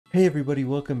Hey everybody,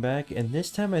 welcome back, and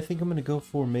this time I think I'm going to go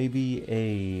for maybe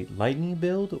a lightning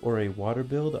build or a water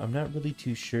build. I'm not really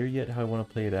too sure yet how I want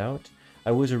to play it out.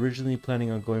 I was originally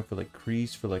planning on going for like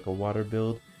Creeze for like a water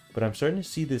build, but I'm starting to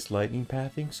see this lightning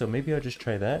pathing, so maybe I'll just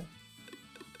try that,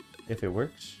 if it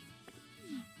works.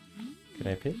 Can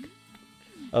I pick?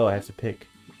 Oh, I have to pick.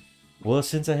 Well,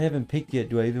 since I haven't picked yet,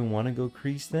 do I even want to go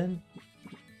Crease then?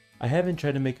 I haven't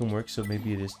tried to make them work, so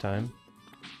maybe it is time.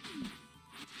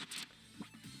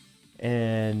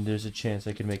 And there's a chance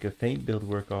I can make a feint build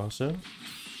work also.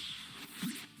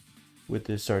 With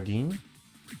the sardine.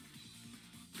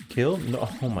 Kill? No,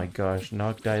 oh my gosh,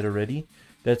 Knock died already.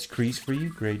 That's Crease for you,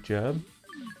 great job.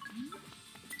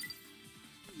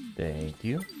 Thank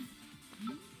you.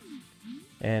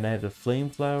 And I have the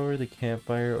flame flower, the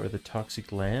campfire, or the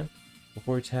toxic lamp.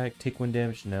 Before attack, take 1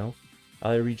 damage, no.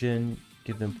 Ally regen,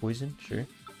 give them poison, sure.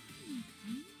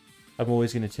 I'm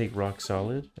always going to take rock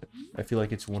solid. I feel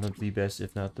like it's one of the best,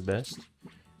 if not the best.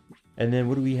 And then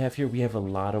what do we have here? We have a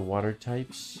lot of water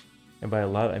types. And by a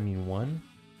lot, I mean 1.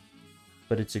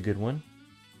 But it's a good one.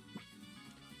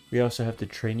 We also have the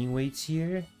training weights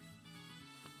here.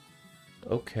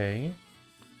 Okay.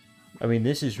 I mean,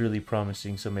 this is really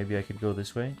promising, so maybe I could go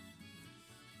this way.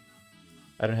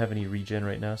 I don't have any regen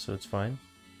right now, so it's fine.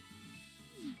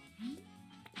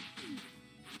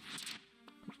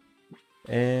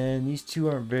 And these two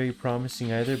aren't very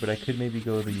promising either, but I could maybe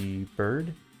go the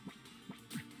bird.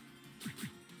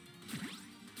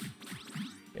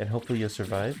 And hopefully you'll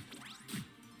survive.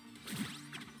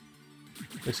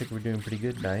 Looks like we're doing pretty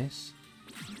good, nice.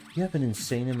 You have an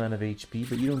insane amount of HP,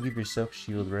 but you don't give yourself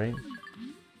shield, right?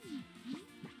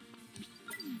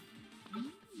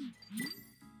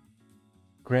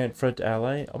 Grant front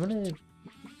ally.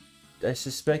 I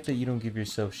suspect that you don't give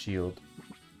yourself shield.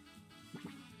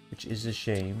 Which is a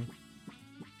shame.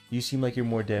 You seem like you're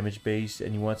more damage based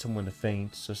and you want someone to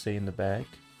feint, so stay in the back.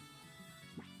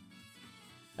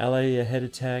 Ally a head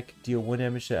attack, deal 1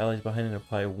 damage to allies behind and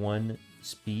apply 1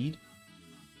 speed.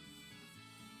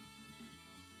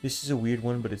 This is a weird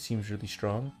one, but it seems really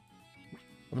strong.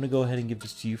 I'm going to go ahead and give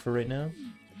this to you for right now.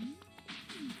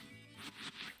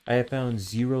 I have found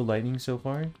 0 lightning so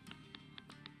far.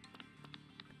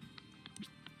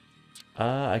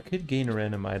 I could gain a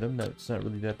random item. That's not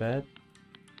really that bad.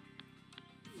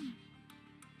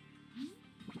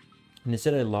 And it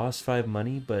said I lost 5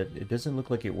 money, but it doesn't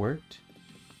look like it worked.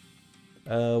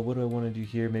 What do I want to do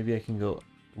here? Maybe I can go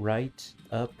right,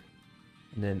 up,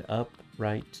 and then up,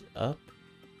 right, up.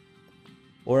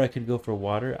 Or I could go for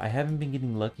water. I haven't been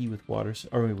getting lucky with water,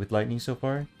 or with lightning so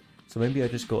far. So maybe I'll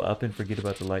just go up and forget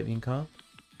about the lightning comp.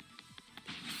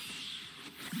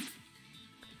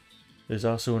 There's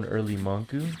also an early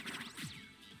Monku.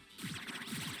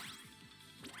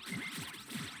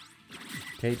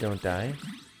 Okay, don't die.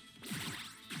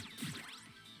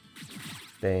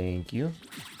 Thank you.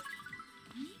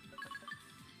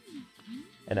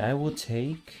 And I will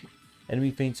take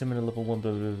enemy feint summon at level 1,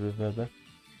 blah, blah, blah, blah,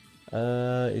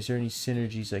 blah. Is there any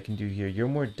synergies I can do here? You're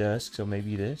more dusk, so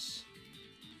maybe this.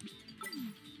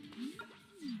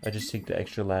 I just take the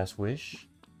extra last wish.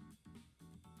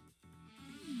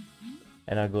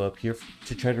 And I'll go up here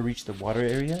to try to reach the water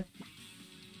area.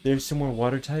 There's some more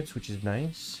water types, which is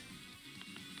nice.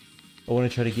 I want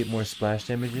to try to get more splash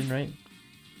damage in, right?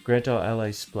 Grant all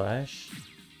allies splash.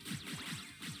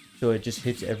 So it just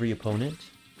hits every opponent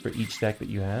for each stack that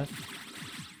you have.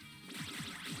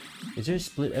 Is there a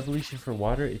split evolution for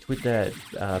water? It's with that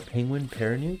penguin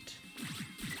paranewt.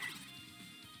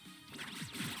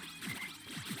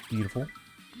 Beautiful.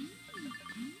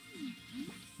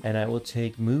 And I will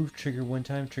take move, trigger 1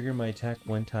 time, trigger my attack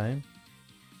 1 time.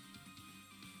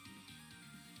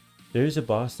 There's a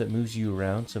boss that moves you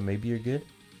around, so maybe you're good.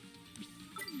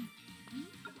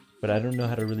 But I don't know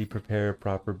how to really prepare a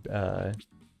proper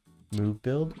move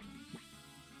build.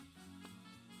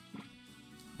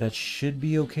 That should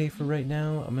be okay for right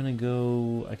now. I'm gonna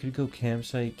go... I could go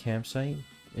campsite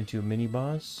into a mini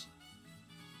boss.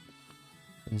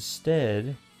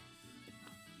 Instead...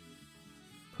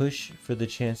 push for the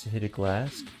chance to hit a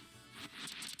glass.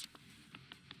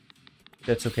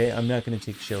 That's okay. I'm not going to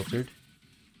take sheltered.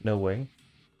 No way.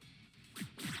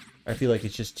 I feel like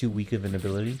it's just too weak of an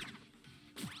ability.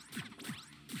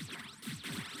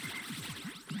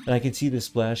 And I can see the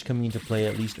splash coming into play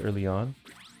at least early on.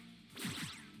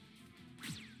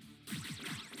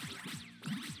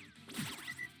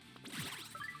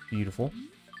 Beautiful.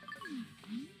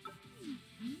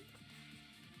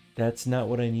 That's not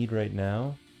what I need right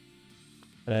now.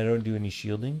 And I don't do any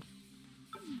shielding.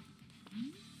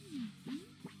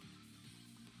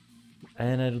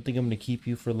 And I don't think I'm going to keep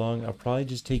you for long. I'll probably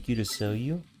just take you to sell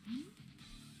you.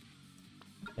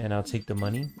 And I'll take the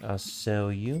money. I'll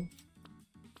sell you.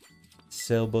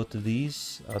 Sell both of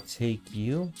these. I'll take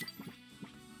you.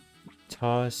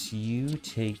 Toss you.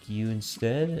 Take you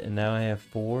instead. And now I have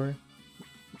 4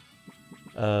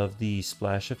 of the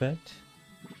splash effect,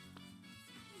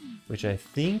 which I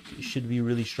think should be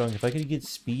really strong. If I could get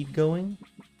speed going,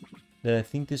 then I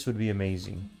think this would be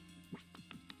amazing.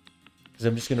 Because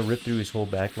I'm just going to rip through his whole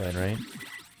backline, right?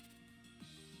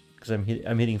 Because I'm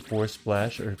hitting 4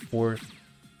 splash, or 4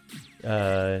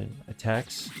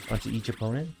 attacks onto each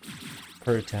opponent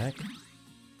per attack.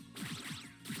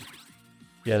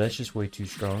 Yeah, that's just way too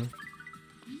strong.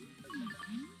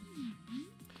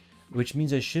 Which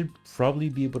means I should probably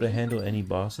be able to handle any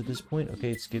boss at this point.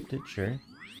 Okay, it skipped it, sure.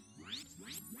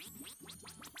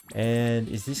 And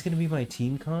is this going to be my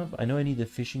team comp? I know I need the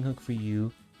fishing hook for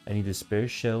you. I need the spare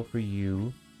shell for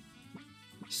you.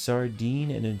 Sardine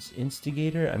and its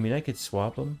instigator. I mean, I could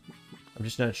swap them. I'm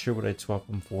just not sure what I'd swap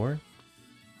them for.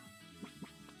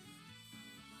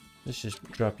 Let's just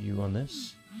drop you on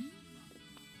this.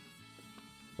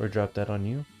 Or drop that on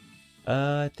you.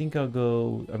 I think I'll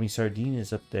go... I mean, Sardine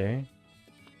is up there.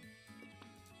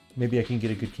 Maybe I can get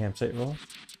a good campsite roll.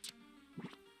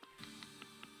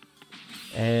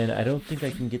 And I don't think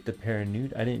I can get the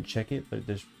Paranude. I didn't check it, but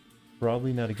there's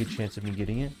probably not a good chance of me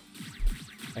getting it.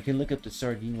 I can look up the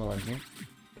Sardine while I'm here.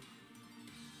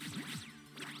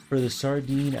 For the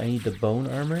Sardine, I need the Bone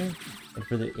Armor. And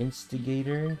for the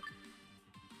Instigator,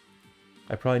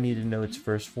 I probably need to know its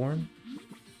first form.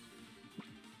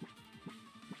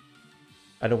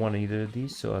 I don't want either of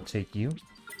these, so I'll take you.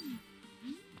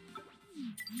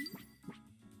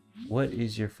 What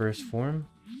is your first form?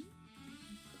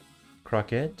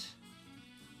 Croquette.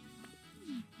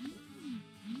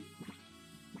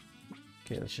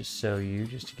 Okay, let's just sell you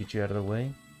just to get you out of the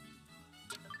way.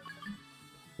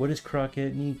 What does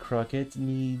Croquette need? Croquette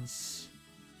needs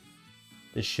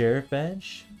the Sheriff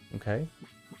Badge. Okay.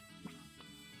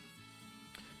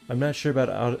 I'm not sure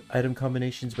about item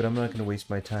combinations, but I'm not going to waste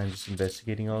my time just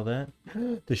investigating all that.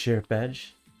 The Sheriff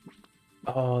Badge.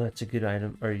 Oh, that's a good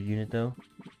item, or unit though.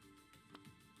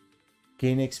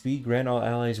 Gain XP, grant all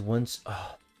allies once.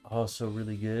 Oh, also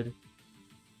really good.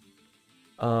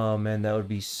 Oh man, that would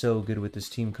be so good with this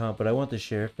team comp, but I want the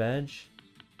Sheriff Badge.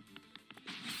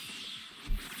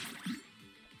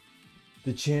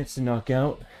 The chance to knock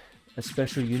out a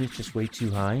special unit is just way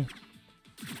too high.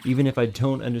 Even if I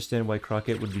don't understand why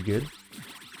Croquette would be good.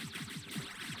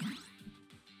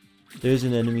 There's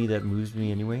an enemy that moves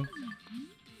me anyway.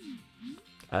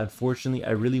 Unfortunately,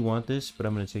 I really want this, but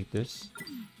I'm going to take this.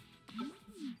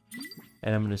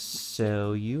 And I'm going to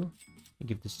sell you.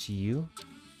 Give this to you.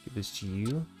 Give this to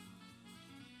you.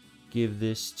 Give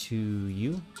this to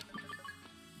you.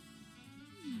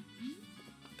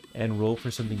 And roll for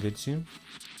something good soon.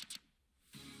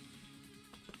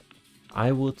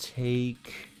 I will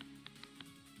take...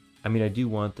 I mean, I do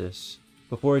want this.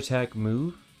 Before attack,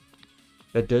 move.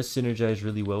 That does synergize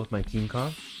really well with my team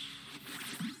comp.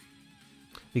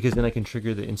 Because then I can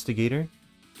trigger the Instigator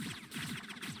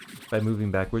by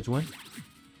moving backwards one.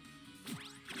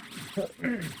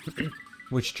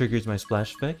 Which triggers my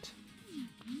splash effect.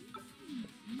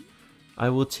 I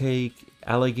will take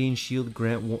ally gain shield,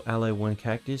 grant ally 1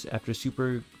 cactus. After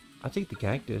super... I'll take the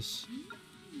cactus.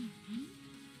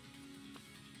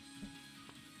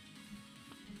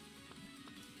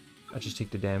 I'll just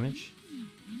take the damage.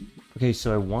 Okay,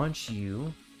 so I want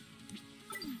you.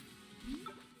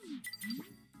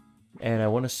 And I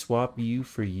want to swap you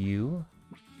for you.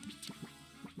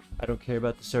 I don't care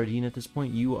about the Sardine at this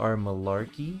point. You are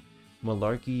Malarkey.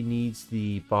 Malarkey needs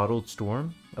the Bottled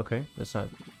Storm. Okay, that's not...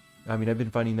 I mean, I've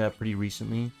been finding that pretty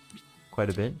recently. Quite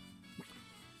a bit.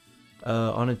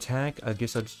 On attack, I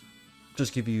guess I'll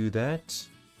just give you that.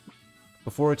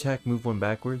 Before attack, move 1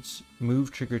 backwards.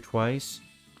 Move, trigger twice.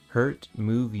 Hurt,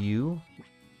 move you.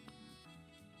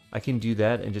 I can do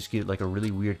that and just get like a really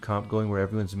weird comp going where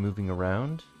everyone's moving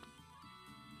around.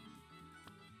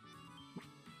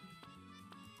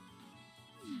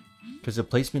 Because the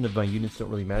placement of my units don't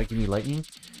really matter. Give me lightning.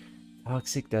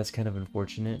 Toxic, that's kind of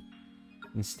unfortunate.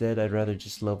 Instead, I'd rather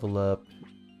just level up.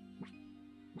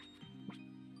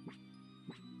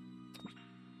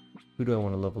 Who do I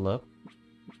want to level up?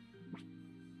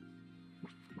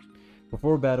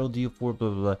 Before battle, deal 4 blah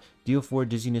blah blah. Deal 4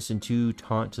 dizziness and 2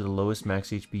 taunt to the lowest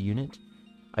max HP unit.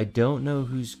 I don't know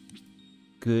who's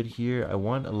good here. I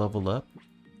want a level up.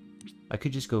 I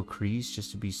could just go Creeze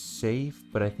just to be safe,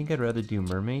 but I think I'd rather do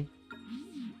Mermaid.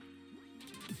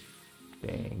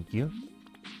 Thank you.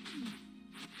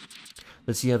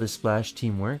 Let's see how the splash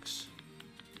team works.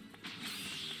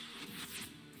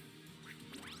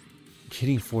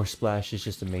 Getting 4 splash is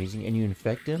just amazing. And you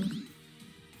infect them.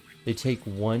 They take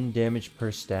 1 damage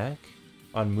per stack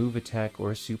on move, attack,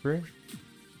 or super.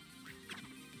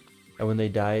 And when they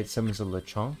die, it summons a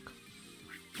Lechonk.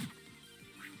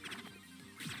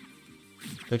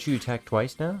 Don't you attack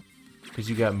twice now? Because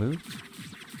you got moved?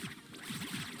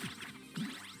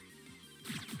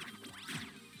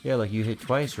 Yeah, like you hit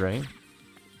twice, right?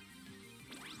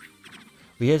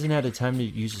 He hasn't had a time to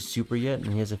use his super yet,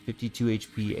 and he has a 52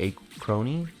 HP A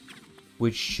crony,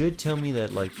 which should tell me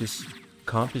that like this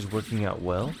comp is working out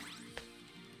well.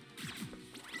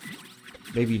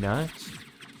 Maybe not.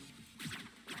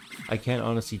 I can't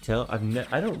honestly tell. I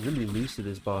don't really lose to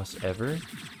this boss ever.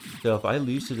 So if I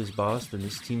lose to this boss, then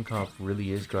this team comp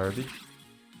really is garbage.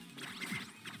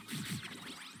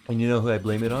 And you know who I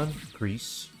blame it on?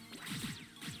 Creeze.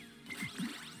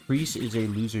 Creeze is a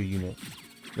loser unit.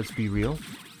 Let's be real.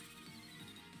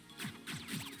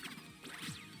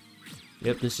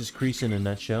 Yep, this is Creeze in a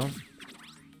nutshell.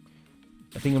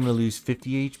 I think I'm gonna lose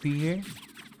 50 HP here.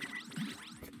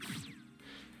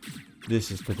 This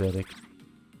is pathetic.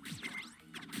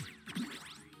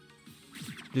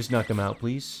 Just knock him out,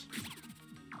 please.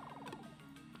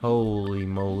 Holy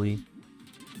moly.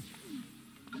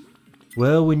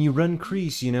 Well, when you run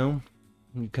Creeze, you know,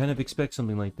 you kind of expect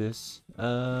something like this.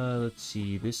 Let's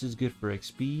see. This is good for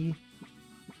XP.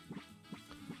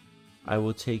 I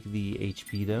will take the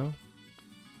HP, though.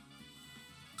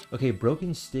 Okay,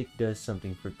 Broken Stick does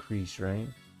something for Creeze, right?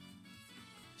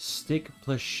 Stick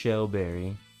plus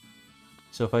Shellberry.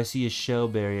 So if I see a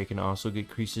Shellberry, I can also get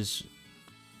Crease's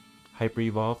Hyper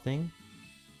Evolve thing.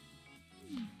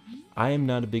 I am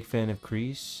not a big fan of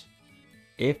Creeze.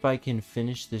 If I can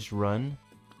finish this run,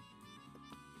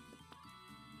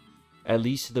 at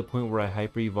least to the point where I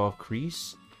Hyper Evolve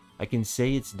Creeze, I can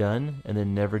say it's done and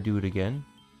then never do it again.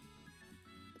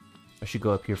 I should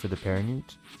go up here for the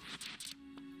Paranute.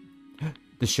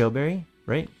 The Shellberry,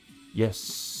 right?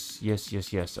 Yes, yes,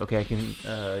 yes, yes. Okay, I can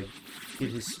get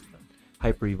his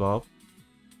Hyper Evolve.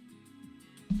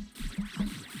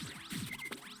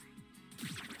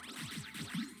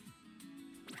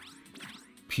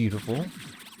 Beautiful.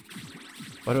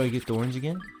 Why do I get thorns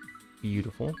again?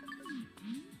 Beautiful.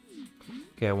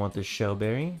 Okay, I want the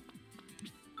Shellberry.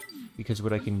 Because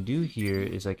what I can do here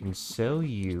is I can sell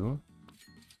you,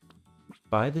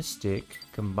 buy the stick,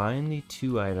 combine the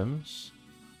 2 items.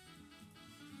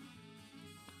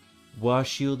 While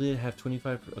shielded, have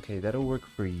 25... Okay, that'll work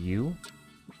for you.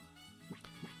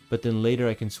 But then later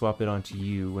I can swap it onto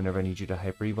you whenever I need you to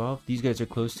Hyper Evolve. These guys are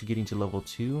close to getting to level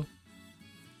 2.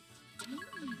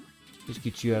 Just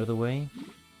get you out of the way.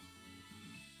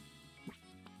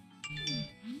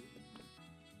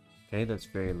 Okay, that's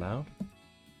very loud.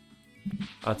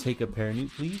 I'll take a Paranute,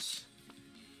 please.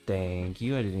 Thank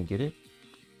you, I didn't get it.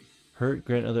 Hurt,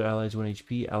 grant other allies 1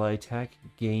 HP. Ally attack,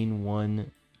 gain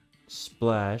 1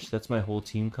 splash. That's my whole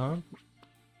team comp.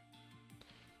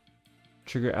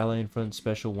 Trigger ally in front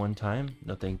special 1 time.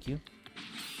 No, thank you.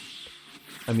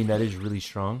 I mean, that is really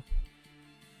strong.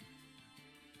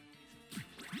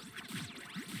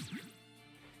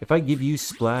 If I give you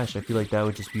splash, I feel like that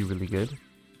would just be really good.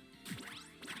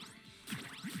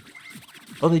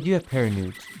 Oh, they do have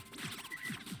Paranute.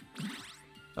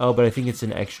 Oh, but I think it's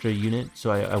an extra unit,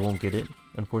 so I won't get it,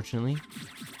 unfortunately.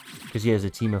 Because he has a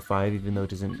team of 5, even though it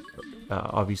doesn't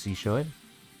obviously show it.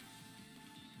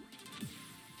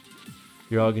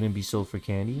 You're all going to be sold for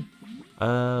candy.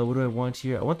 What do I want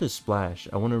here? I want the splash.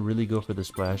 I want to really go for the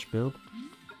splash build.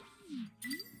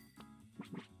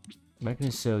 I'm not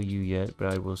going to sell you yet,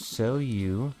 but I will sell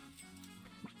you.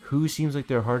 Who seems like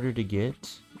they're harder to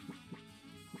get?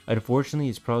 Unfortunately,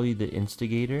 it's probably the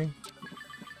Instigator.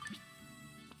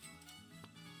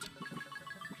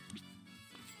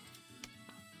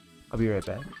 I'll be right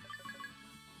back.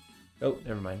 Oh,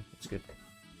 never mind. It's good.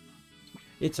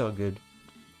 It's all good.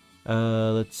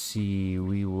 Let's see.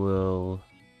 We will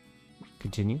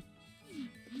continue.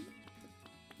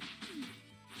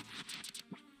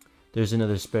 There's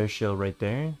another spare shell right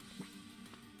there.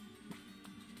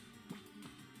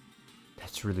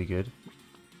 That's really good.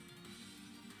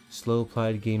 Slow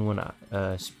applied, gain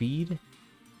 1 speed.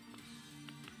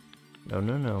 No,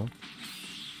 no, no.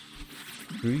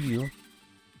 Screw you.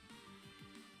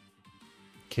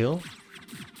 Kill.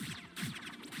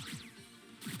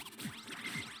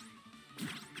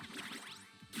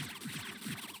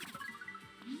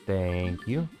 Thank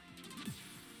you.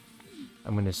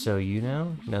 I'm gonna sell you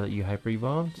now that you hyper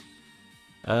evolved.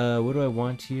 What do I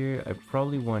want here? I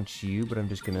probably want you, but I'm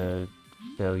just gonna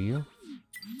sell you.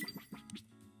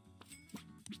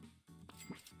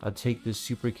 I'll take the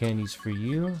super candies for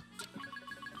you.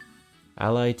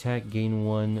 Ally attack, gain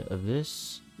 1 of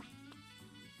this.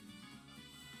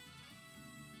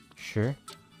 Sure.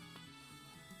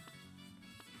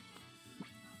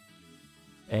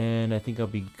 And I think I'll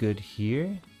be good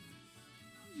here.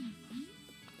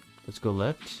 Let's go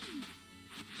left.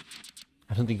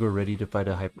 I don't think we're ready to fight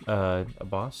a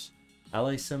boss.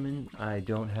 Ally summon, I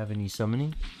don't have any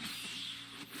summoning.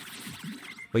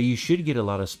 But you should get a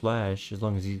lot of splash as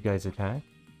long as these guys attack.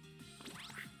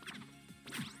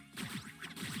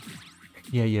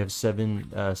 Yeah, you have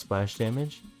 7 splash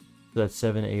damage. So that's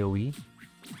 7 AoE.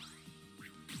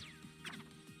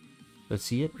 Let's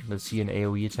see it. Let's see an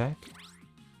AoE attack.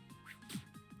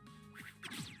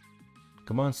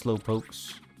 Come on, slow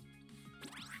pokes.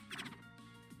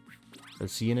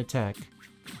 Let's see an attack.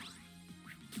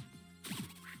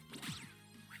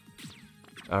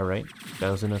 Alright, that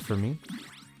was enough for me.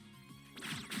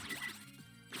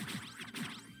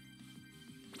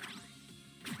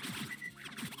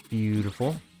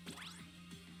 Beautiful.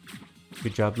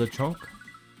 Good job, LeChonk.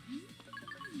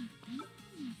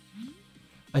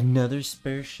 Another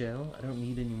spare shell? I don't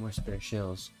need any more spare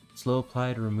shells. Slow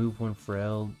apply to remove 1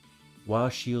 frail. While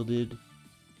shielded.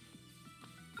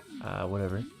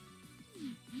 Whatever.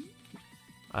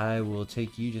 I will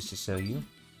take you just to sell you.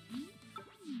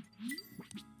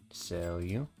 Sell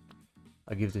you.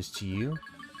 I'll give this to you.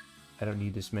 I don't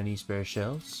need this many spare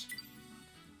shells.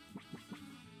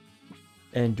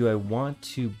 And do I want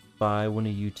to buy one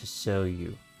of you to sell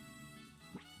you?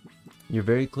 You're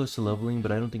very close to leveling,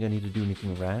 but I don't think I need to do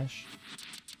anything rash.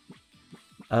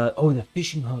 Oh, the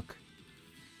fishing hook.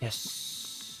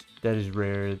 Yes. That is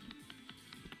rare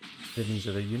than these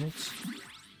other units.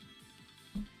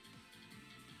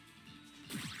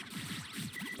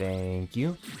 Thank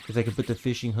you. Because I can put the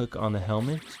fishing hook on the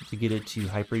helmet to get it to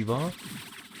hyper evolve.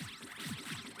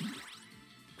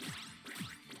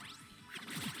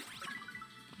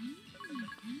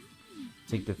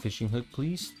 Take the fishing hook,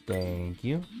 please. Thank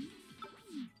you.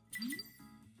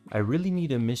 I really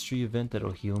need a mystery event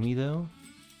that'll heal me, though.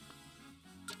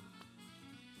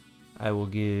 I will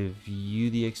give you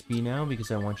the XP now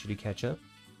because I want you to catch up.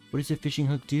 What does the fishing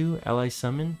hook do? Ally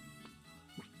summon.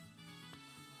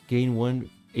 Gain 1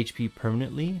 HP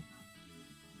permanently.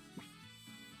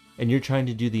 And you're trying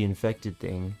to do the infected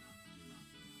thing.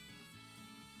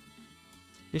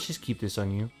 Let's just keep this on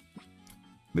you.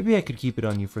 Maybe I could keep it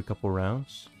on you for a couple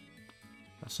rounds.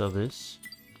 I'll sell this.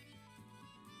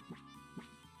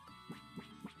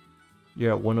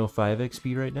 You're at 105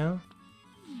 XP right now.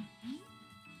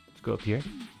 Let's go up here.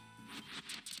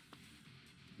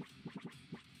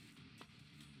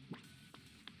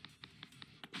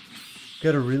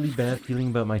 Got a really bad feeling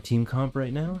about my team comp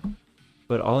right now.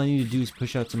 But all I need to do is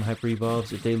push out some hyper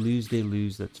evolves. If they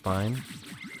lose, that's fine.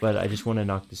 But I just want to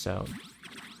knock this out.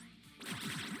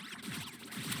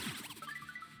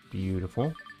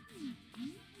 Beautiful.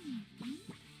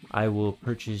 I will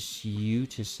purchase you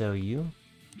to sell you.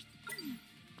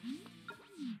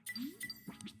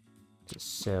 To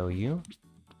sell you.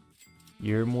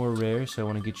 You're more rare, so I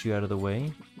want to get you out of the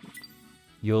way.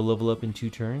 You'll level up in 2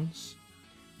 turns.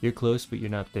 You're close, but you're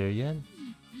not there yet.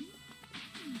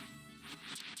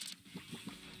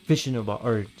 Fish in a bottle,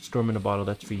 or storm in a bottle,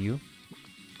 that's for you.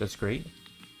 That's great.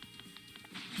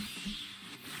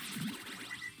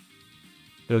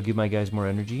 It'll give my guys more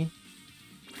energy,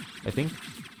 I think,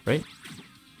 right?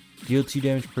 Deal 2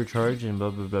 damage per charge and blah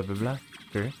blah blah blah blah.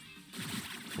 Sure.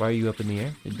 Why are you up in the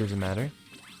air? It doesn't matter.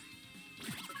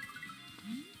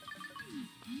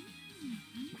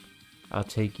 I'll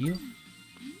take you.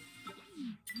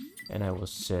 And I will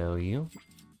sell you.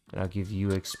 And I'll give you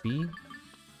XP.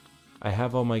 I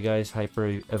have all my guys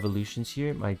hyper evolutions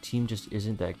here. My team just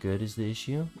isn't that good is the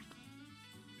issue.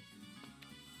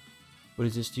 What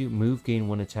does this do? Move, gain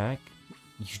 1 attack.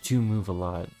 You do move a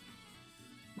lot.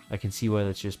 I can see why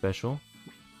that's your special.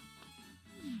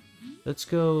 Let's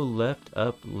go left,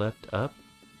 up, left, up.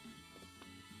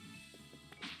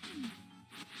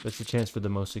 That's the chance for the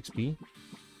most XP.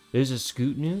 There's a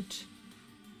Scoot Newt.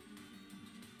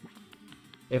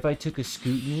 If I took a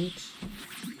Scoot Newt,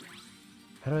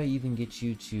 how do I even get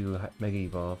you to Mega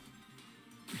Evolve?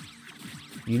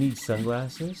 You need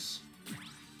sunglasses?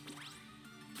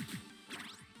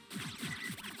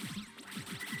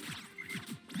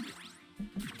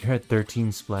 You're at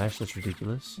 13 splash, that's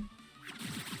ridiculous.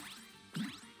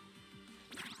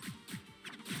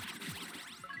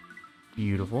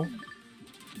 Beautiful.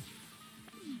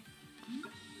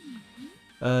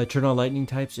 Turn all lightning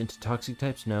types into toxic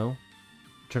types? No.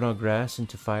 Turn all grass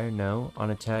into fire? No.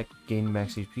 On attack, gain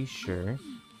max HP? Sure.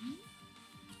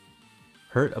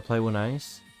 Hurt, apply 1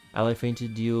 ice. Ally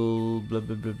fainted, deal blah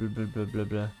blah blah blah blah blah blah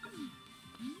blah.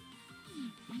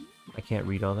 I can't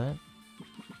read all that.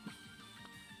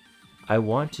 I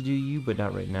want to do you, but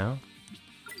not right now.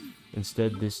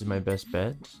 Instead, this is my best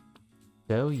bet.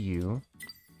 Sell you.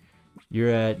 You're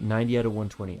at 90 out of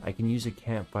 120. I can use a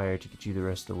campfire to get you the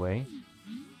rest of the way.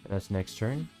 And that's next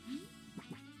turn.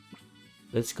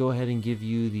 Let's go ahead and give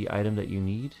you the item that you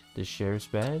need, the sheriff's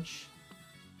badge.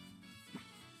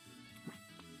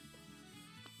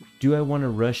 Do I want to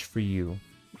rush for you?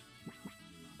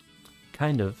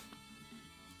 Kind of.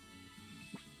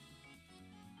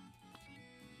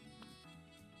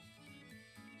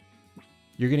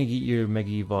 You're gonna get your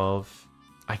Mega Evolve.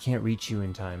 I can't reach you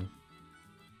in time.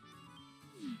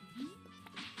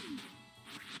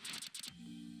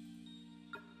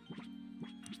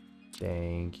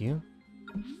 Thank you.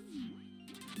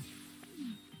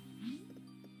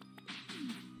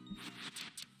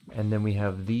 And then we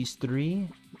have these three.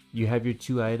 You have your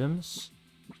 2 items.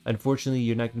 Unfortunately,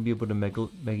 you're not going to be able to Mega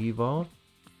Evolve.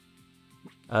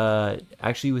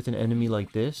 Actually, with an enemy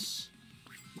like this,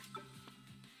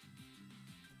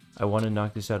 I want to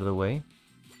knock this out of the way.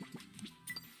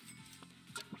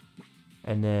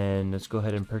 And then let's go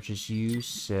ahead and purchase you,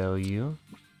 sell you.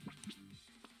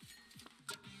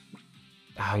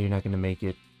 Ah, you're not going to make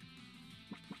it.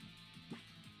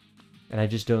 And I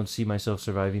just don't see myself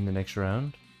surviving the next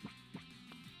round.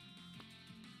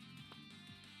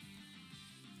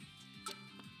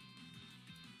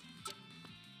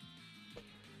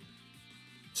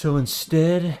 So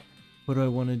instead, what do I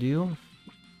want to do?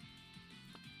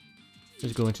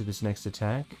 Let's go into this next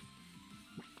attack.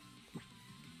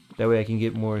 That way I can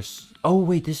get more... Oh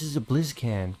wait, this is a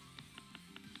Blizzcan.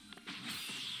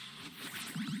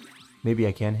 Maybe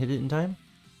I can hit it in time?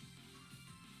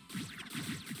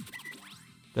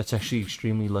 That's actually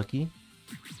extremely lucky.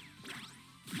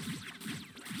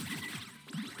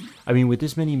 I mean, with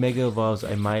this many Mega Evolves,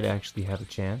 I might actually have a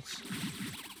chance.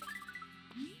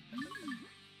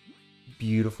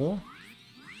 Beautiful.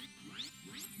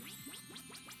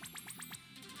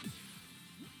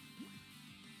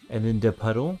 And then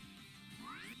Depuddle.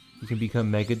 You can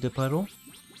become Mega Depuddle.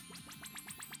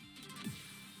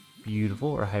 Beautiful,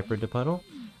 or Hyper Depuddle.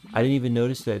 I didn't even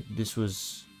notice that this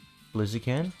was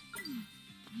Blaziken.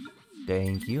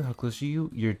 Thank you. How close are you?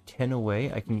 You're 10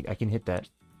 away. I can hit that.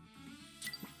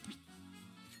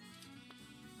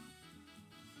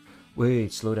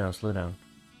 Wait, slow down, slow down.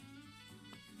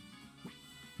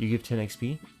 You give 10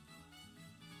 XP.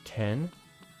 10.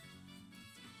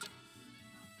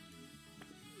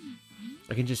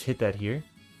 I can just hit that here.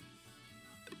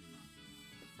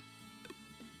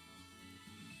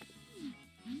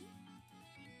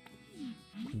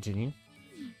 Continue.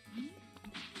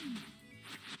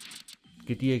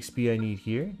 Get the XP I need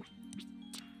here.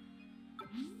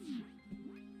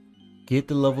 Get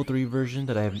the level 3 version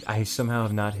that I somehow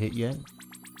have not hit yet.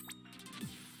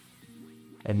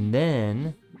 And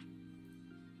then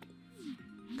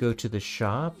go to the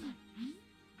shop.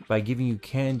 By giving you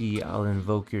candy, I'll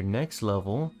invoke your next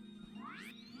level.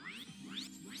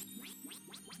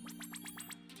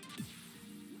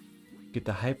 Get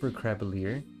the Hyper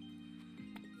Crabalier.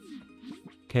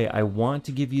 Okay, I want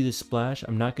to give you the splash.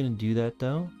 I'm not going to do that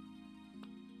though.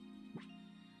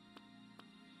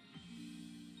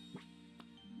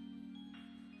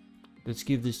 Let's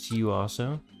give this to you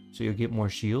also, so you'll get more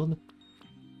shield.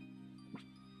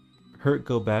 Hurt,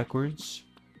 go backwards.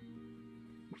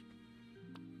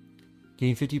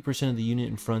 Gain 50% of the unit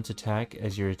in front's attack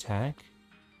as your attack.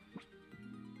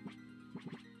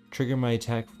 Trigger my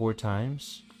attack 4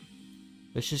 times.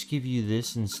 Let's just give you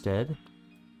this instead.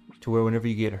 To where whenever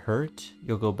you get hurt,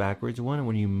 you'll go backwards 1, and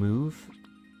when you move,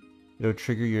 it'll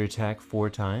trigger your attack 4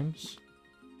 times.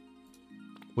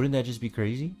 Wouldn't that just be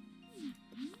crazy?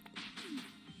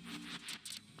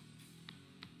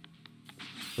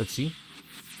 Let's see.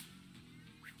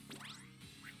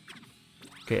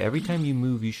 Okay, every time you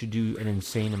move, you should do an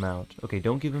insane amount. Okay,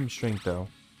 don't give him strength though.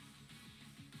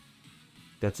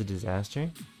 That's a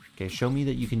disaster. Okay, show me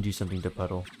that you can do something to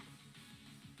Puddle.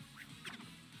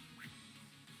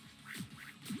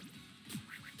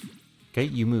 Okay,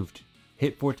 you moved.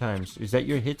 Hit 4 times. Is that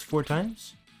your hits 4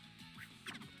 times?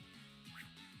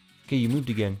 Okay, you moved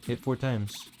again. Hit 4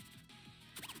 times.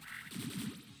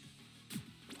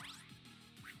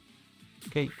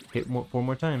 Okay, hit 4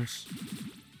 more times.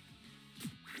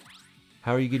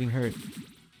 How are you getting hurt?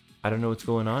 I don't know what's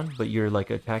going on, but you're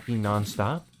like attacking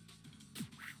non-stop.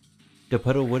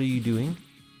 Depuddle, what are you doing?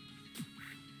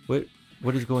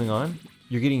 What is going on?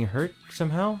 You're getting hurt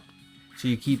somehow? So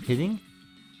you keep hitting?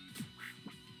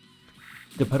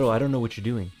 Depuddle, I don't know what you're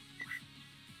doing.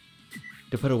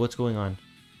 Depuddle, what's going on?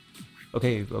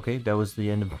 Okay, okay, that was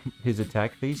the end of his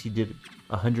attack phase. He did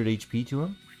 100 HP to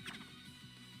him.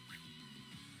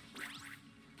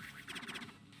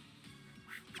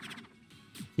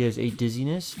 He has 8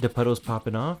 dizziness. The puddle's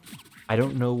popping off. I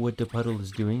don't know what the puddle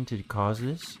is doing to cause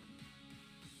this.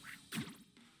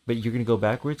 But you're going to go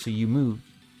backwards, so you move.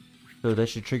 So that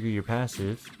should trigger your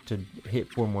passive to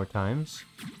hit 4 more times.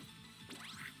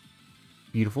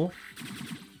 Beautiful.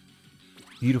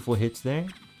 Beautiful hits there.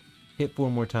 Hit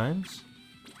 4 more times.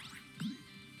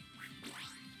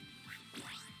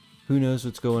 Who knows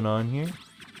what's going on here?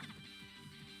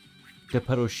 The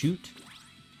puddle shoot.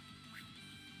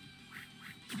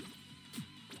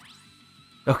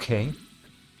 Okay.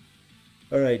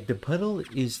 Alright, the puddle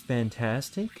is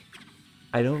fantastic.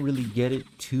 I don't really get it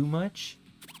too much,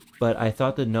 but I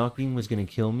thought the knocking was going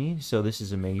to kill me, so this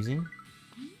is amazing.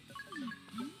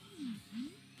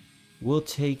 We'll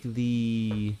take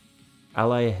the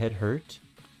ally ahead hurt.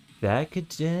 That could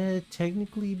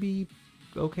technically be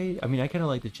okay. I mean, I kind of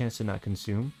like the chance to not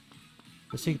consume.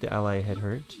 Let's take the ally ahead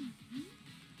hurt.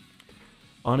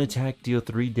 On attack, deal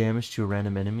 3 damage to a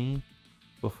random enemy.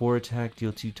 Before attack,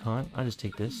 deal 2 taunt. I'll just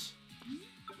take this.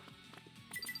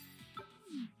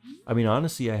 I mean,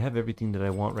 honestly, I have everything that I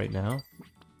want right now.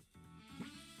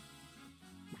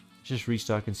 Just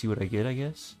restock and see what I get, I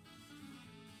guess.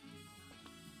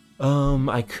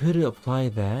 I could apply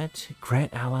that.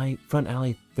 Grant ally, front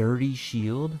ally 30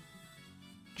 shield.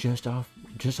 Just off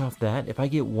that. If I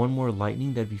get one more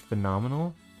lightning, that'd be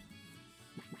phenomenal.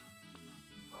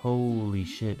 Holy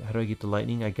shit. How do I get the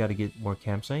lightning? I gotta get more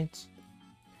campsites.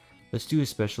 Let's do a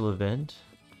special event.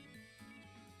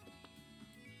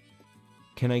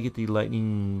 Can I get the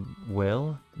lightning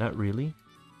well? Not really.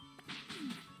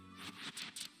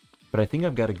 But I think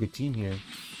I've got a good team here.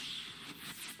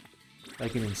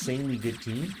 Like an insanely good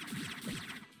team.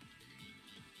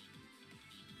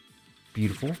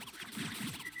 Beautiful.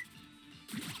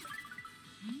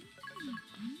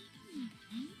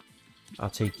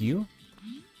 I'll take you.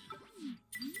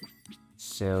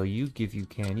 Sell you, give you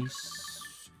candies.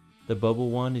 The bubble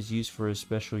one is used for a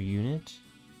special unit.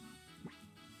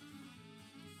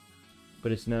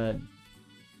 But it's not...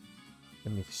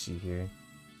 Let me see here.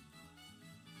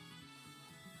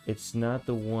 It's not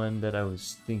the one that I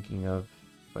was thinking of,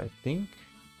 I think.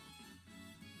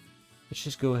 Let's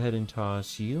just go ahead and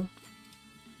toss you.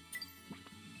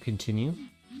 Continue.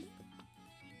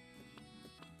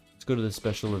 Let's go to the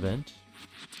special event.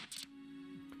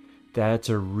 That's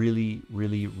a really,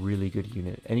 really, really good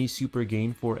unit. Any super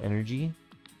gain 4 energy,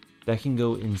 that can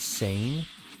go insane.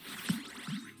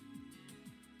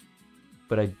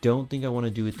 But I don't think I want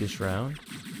to do it this round.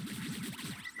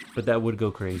 But that would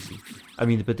go crazy. I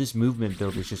mean, but this movement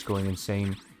build is just going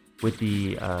insane with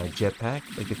the jetpack,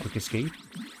 like the quick escape.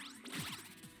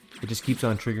 It just keeps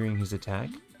on triggering his attack.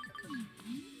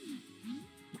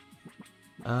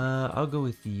 I'll go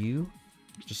with you,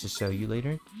 just to sell you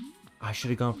later. I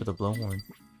should have gone for the blowhorn.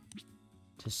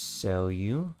 To sell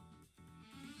you.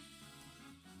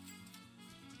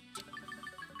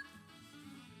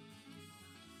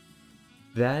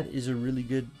 That is a really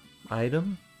good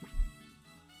item.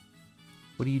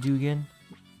 What do you do again?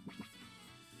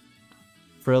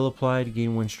 Frail applied,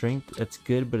 gain 1 strength. That's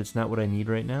good, but it's not what I need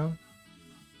right now.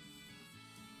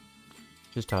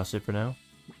 Just toss it for now.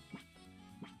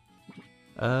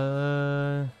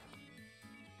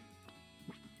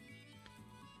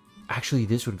 Actually,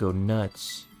 this would go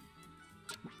nuts.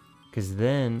 Because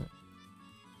then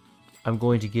I'm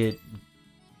going to get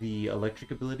the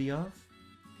electric ability off.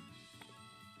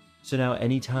 So now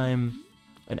anytime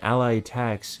an ally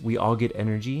attacks, we all get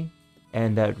energy.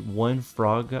 And that one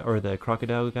frog, or the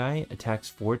crocodile guy, attacks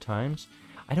 4 times.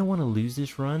 I don't want to lose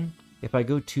this run. If I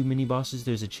go 2 mini-bosses,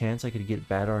 there's a chance I could get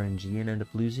bad RNG and end up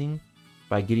losing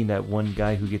by getting that one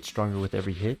guy who gets stronger with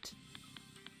every hit.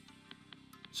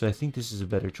 So I think this is a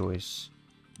better choice.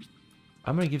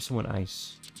 I'm going to give someone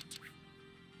ice.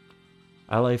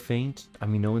 Ally faint. I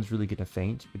mean, no one's really going to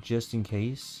faint, but just in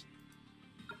case.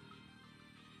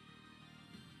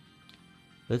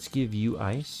 Let's give you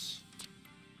ice.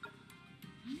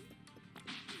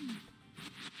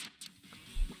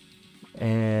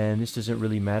 And this doesn't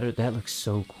really matter. That looks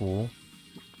so cool.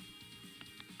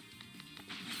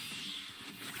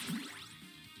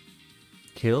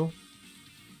 Kill.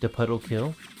 The puddle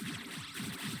kill.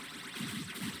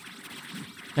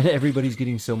 And everybody's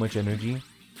getting so much energy.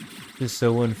 This is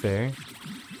so unfair.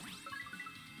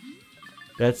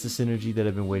 That's the synergy that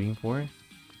I've been waiting for.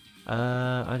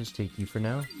 I'll just take you for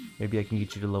now. Maybe I can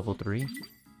get you to level 3.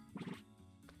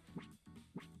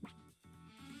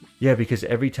 Yeah, because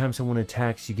every time someone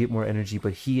attacks, you get more energy,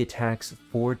 but he attacks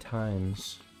 4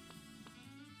 times.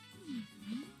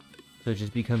 So it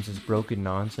just becomes this broken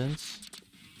nonsense.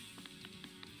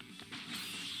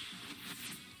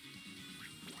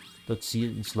 Let's see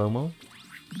it in slow-mo.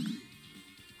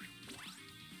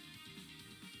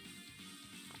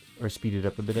 Or speed it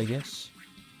up a bit, I guess.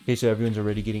 Okay, so everyone's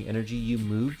already getting energy. You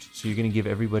moved, so you're going to give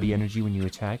everybody energy when you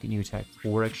attack, and you attack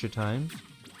 4 extra times.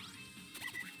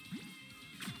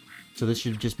 So this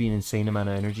should just be an insane amount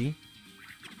of energy.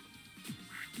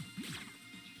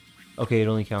 Okay, it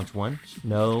only counts once.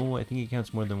 No, I think it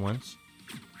counts more than once.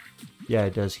 Yeah,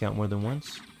 it does count more than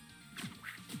once.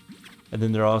 And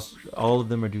then they're all of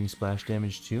them are doing splash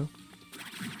damage too.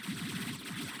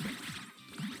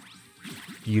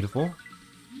 Beautiful.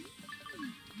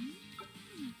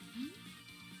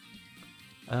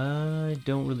 I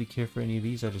don't really care for any of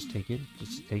these. I just take it.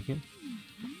 Just take it.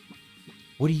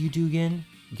 What do you do again?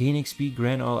 Gain XP,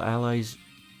 grant all allies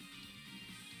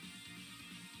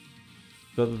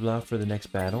blah blah blah for the next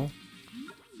battle.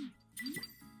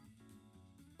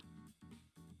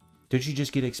 Don't you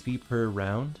just get XP per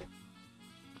round?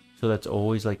 So that's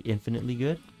always like infinitely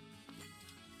good?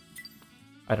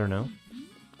 I don't know.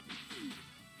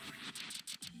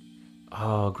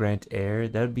 Oh, grant air.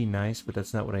 That would be nice, but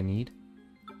that's not what I need.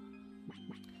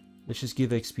 Let's just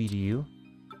give XP to you.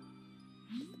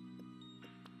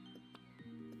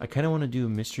 I kind of want to do a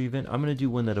mystery event. I'm going to do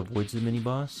one that avoids the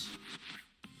mini-boss.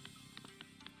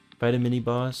 Fight a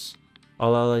mini-boss.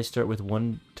 All allies start with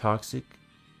 1 toxic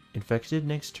infected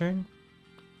next turn.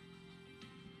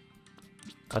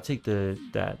 I'll take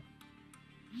that.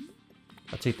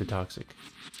 I'll take the toxic.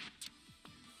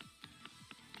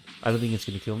 I don't think it's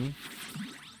going to kill me.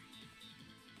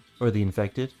 Or the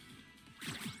infected.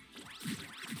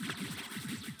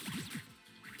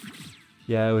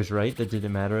 Yeah, I was right. That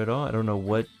didn't matter at all. I don't know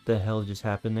what the hell just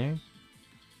happened there.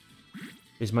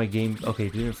 Is my game... Okay,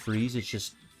 it didn't freeze. It's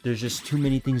just... There's just too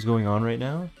many things going on right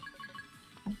now.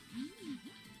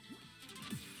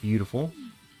 Beautiful.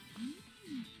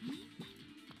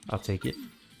 I'll take it.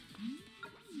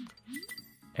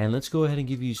 And let's go ahead and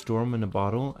give you Storm in a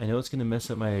bottle. I know it's going to mess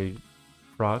up my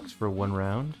procs for 1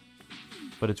 round,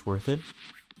 but it's worth it.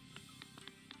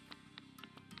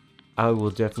 I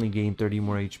will definitely gain 30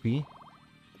 more HP.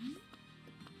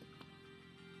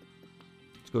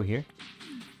 Let's go here.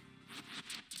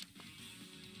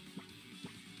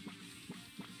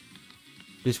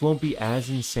 This won't be as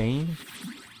insane,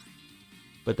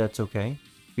 but that's okay.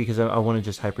 Because I want to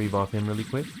just hyper evolve him really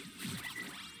quick.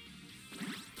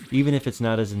 Even if it's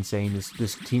not as insane,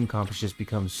 this team comp has just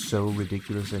become so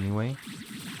ridiculous anyway.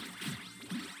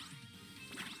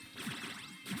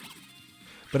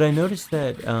 But I noticed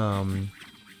that,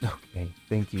 okay,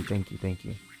 thank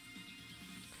you.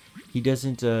 He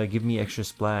doesn't give me extra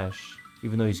splash,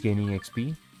 even though he's gaining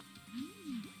XP.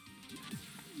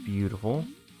 Beautiful.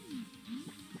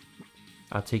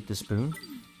 I'll take the spoon.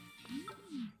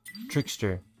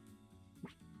 Trickster.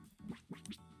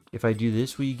 If I do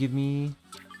this, will you give me...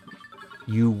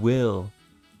 You will.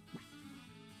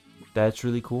 That's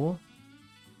really cool.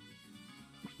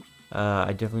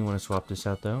 I definitely want to swap this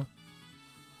out, though.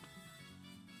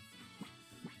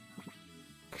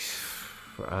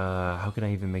 How can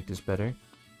I even make this better?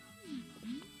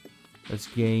 Let's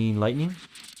gain lightning.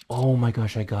 Oh my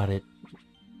gosh, I got it.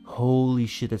 Holy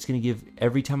shit, that's going to give...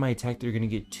 Every time I attack, they're going to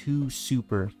get 2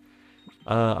 super.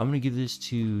 I'm going to give this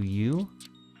to you.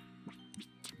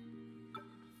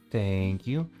 Thank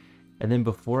you. And then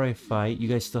before I fight, you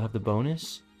guys still have the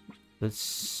bonus.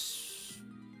 That's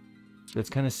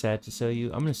kind of sad to sell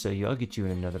you. I'm going to sell you. I'll get you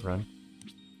in another run.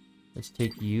 Let's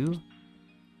take you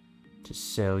to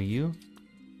sell you.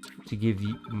 To give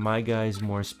you, my guys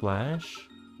more splash.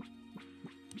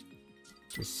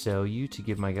 To sell you to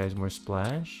give my guys more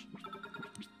splash.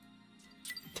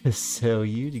 To sell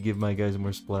you to give my guys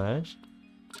more splash.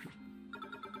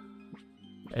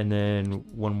 And then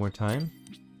one more time.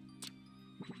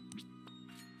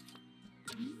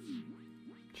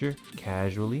 Sure,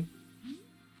 casually.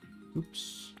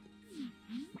 Oops.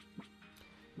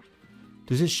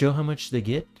 Does it show how much they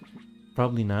get?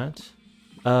 Probably not.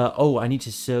 Oh, I need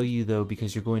to sell you though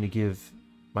because you're going to give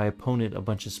my opponent a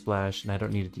bunch of splash and I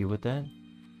don't need to deal with that.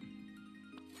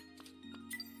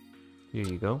 Here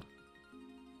you go.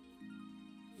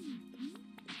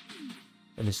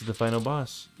 And this is the final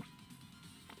boss.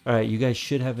 Alright, you guys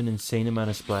should have an insane amount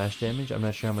of splash damage. I'm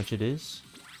not sure how much it is.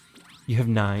 You have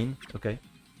 9. Okay.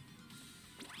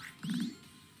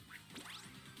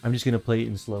 I'm just going to play it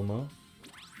in slow-mo.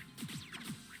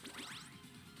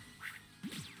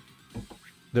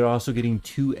 They're also getting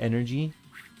 2 energy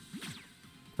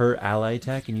per ally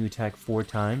attack, and you attack 4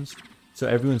 times. So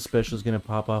everyone's special is going to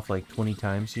pop off like 20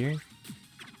 times here.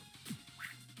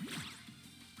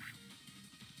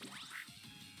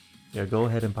 Yeah, go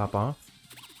ahead and pop off.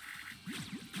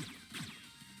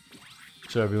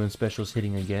 So everyone's special is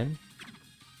hitting again.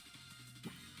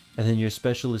 And then your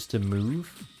special is to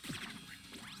move.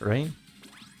 Right?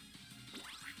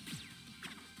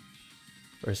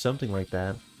 Or something like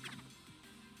that.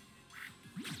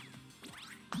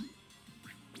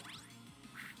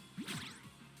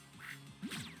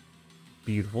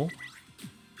 Beautiful.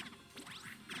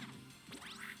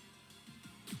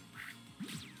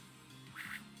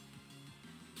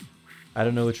 I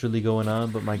don't know what's really going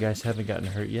on, but my guys haven't gotten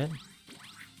hurt yet.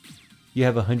 You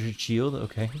have 100 shield?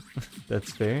 Okay.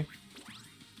 That's fair.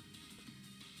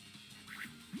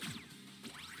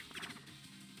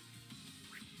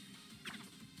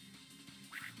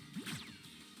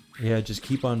 Yeah, just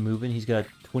keep on moving. He's got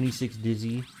 26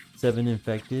 dizzy, 7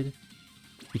 infected.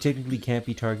 He technically can't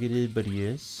be targeted, but he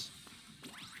is.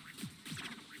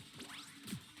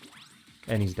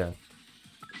 And he's done.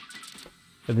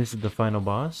 And this is the final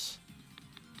boss.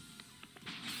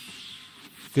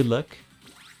 Good luck.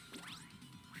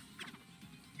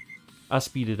 I'll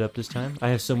speed it up this time. I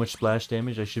have so much splash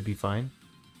damage, I should be fine.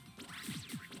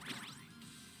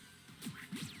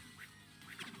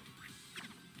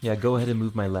 Yeah, go ahead and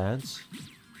move my lads.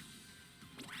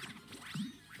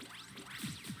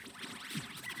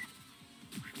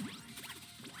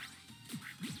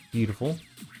 Beautiful.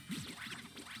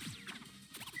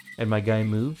 And my guy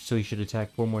moved, so he should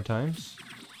attack 4 more times.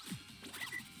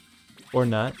 Or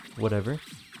not, whatever.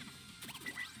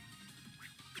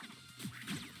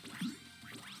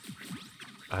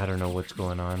 I don't know what's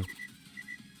going on.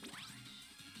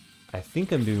 I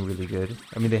think I'm doing really good.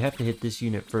 I mean, they have to hit this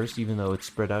unit first, even though it's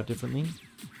spread out differently.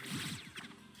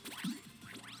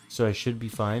 So I should be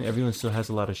fine. Everyone still has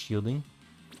a lot of shielding.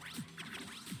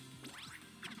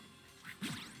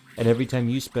 And every time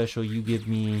you special, you give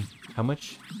me... how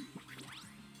much?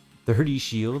 30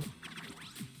 shield?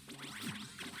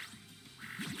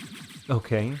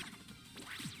 Okay.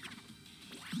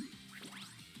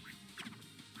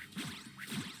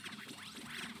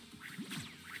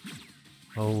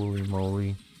 Holy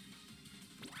moly.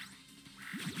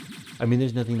 I mean,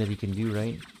 there's nothing that he can do,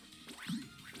 right?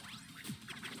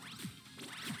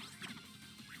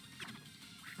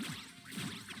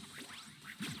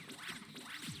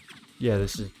 Yeah,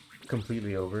 this is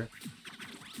completely over.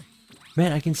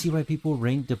 Man, I can see why people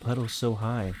ranked the puddle so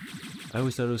high. I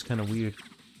always thought it was kind of weird.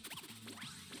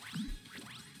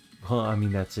 Well, I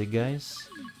mean, that's it, guys.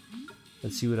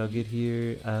 Let's see what I'll get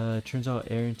here. Turns all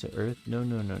air into earth. No,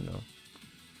 no, no, no.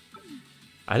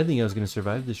 I didn't think I was going to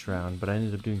survive this round, but I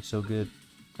ended up doing so good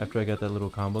after I got that little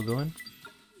combo going.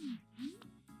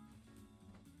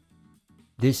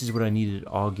 This is what I needed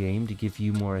all game to give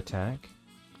you more attack.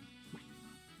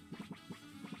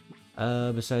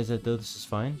 Besides that, though, this is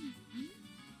fine.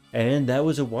 And that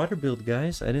was a water build,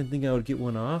 guys. I didn't think I would get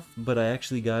one off, but I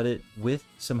actually got it with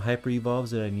some hyper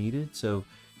evolves that I needed. So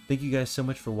thank you guys so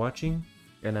much for watching,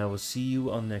 and I will see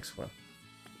you on the next one.